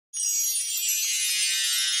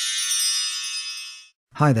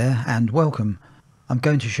Hi there and welcome. I'm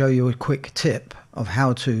going to show you a quick tip of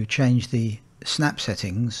how to change the snap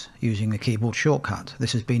settings using a keyboard shortcut.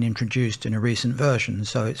 This has been introduced in a recent version,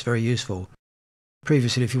 so it's very useful.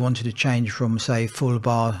 Previously, if you wanted to change from, say, full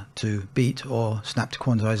bar to beat or snap to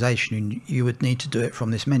quantization, you would need to do it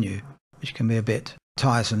from this menu, which can be a bit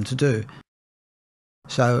tiresome to do.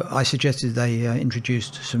 So I suggested they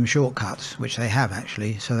introduced some shortcuts, which they have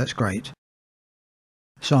actually, so that's great.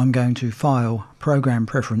 So I'm going to File, Program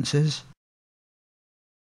Preferences,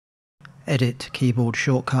 Edit Keyboard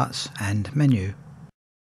Shortcuts and Menu.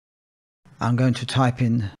 I'm going to type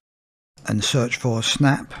in and search for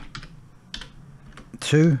Snap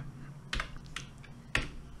 2,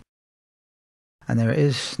 and there it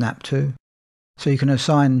is, Snap 2. So you can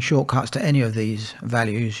assign shortcuts to any of these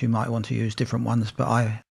values. You might want to use different ones, but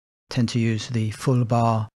I tend to use the full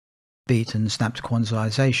bar, beat and snap to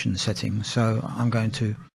quantization settings. So I'm going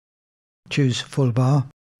to choose full bar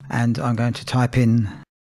and I'm going to type in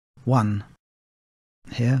 1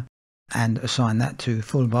 here and assign that to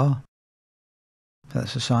full bar.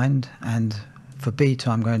 That's assigned. And for beat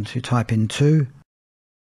I'm going to type in 2,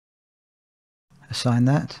 assign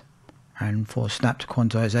that, and for snap to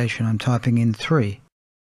quantization I'm typing in 3.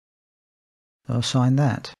 I'll assign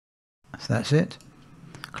that. So that's it.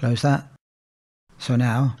 Close that. So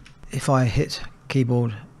now if I hit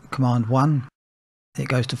keyboard command 1, it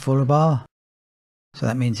goes to full bar. So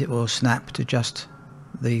that means it will snap to just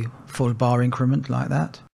the full bar increment like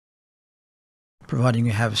that. Providing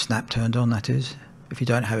you have snap turned on, that is. If you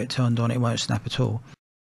don't have it turned on, it won't snap at all.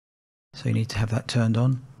 So you need to have that turned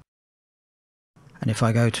on. And if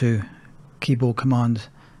I go to keyboard command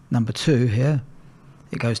number 2 here,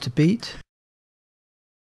 it goes to beat.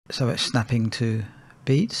 So it's snapping to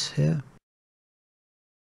beats here.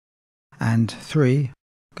 And 3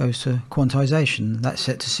 goes to quantization. That's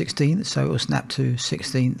set to 16th, so it will snap to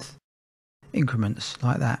 16th increments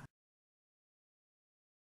like that.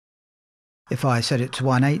 If I set it to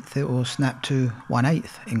 1/8, it will snap to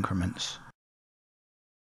 1/8 increments.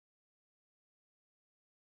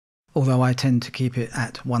 Although I tend to keep it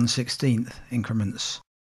at 1/16th increments.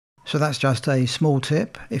 So that's just a small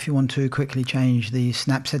tip. If you want to quickly change the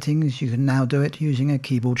snap settings, you can now do it using a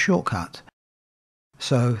keyboard shortcut.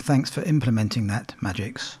 So thanks for implementing that,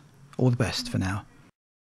 Magics. All the best for now.